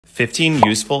15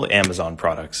 useful Amazon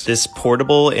products. This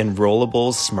portable and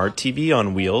rollable smart TV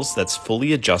on wheels that's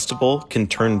fully adjustable, can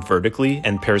turn vertically,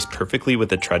 and pairs perfectly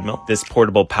with a treadmill. This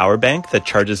portable power bank that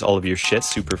charges all of your shit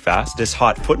super fast. This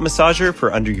hot foot massager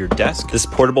for under your desk. This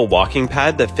portable walking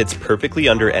pad that fits perfectly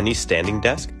under any standing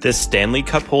desk. This Stanley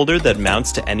cup holder that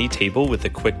mounts to any table with a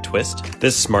quick twist.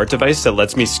 This smart device that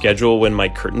lets me schedule when my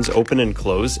curtains open and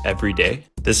close every day.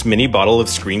 This mini bottle of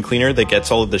screen cleaner that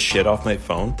gets all of the shit off my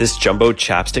phone. This jumbo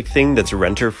chapstick thing that's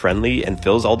renter friendly and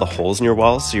fills all the holes in your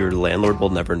walls so your landlord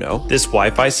will never know. This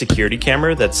Wi-Fi security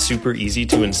camera that's super easy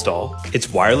to install.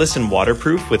 It's wireless and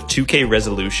waterproof with 2K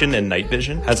resolution and night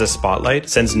vision. Has a spotlight,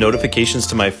 sends notifications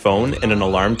to my phone and an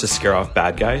alarm to scare off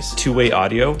bad guys. Two-way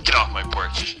audio. Get off my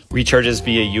porch. Recharges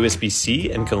via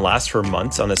USB-C and can last for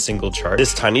months on a single charge.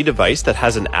 This tiny device that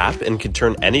has an app and can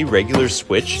turn any regular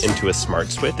switch into a smart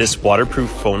switch. This waterproof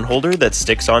phone holder that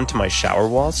sticks onto my shower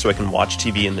wall so I can watch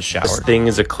TV in the shower. This thing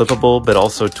is a clippable but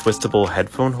also twistable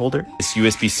headphone holder. This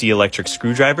USB-C electric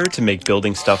screwdriver to make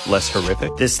building stuff less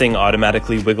horrific. This thing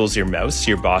automatically wiggles your mouse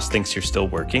so your boss thinks you're still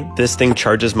working. This thing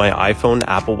charges my iPhone,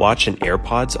 Apple Watch, and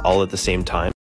AirPods all at the same time.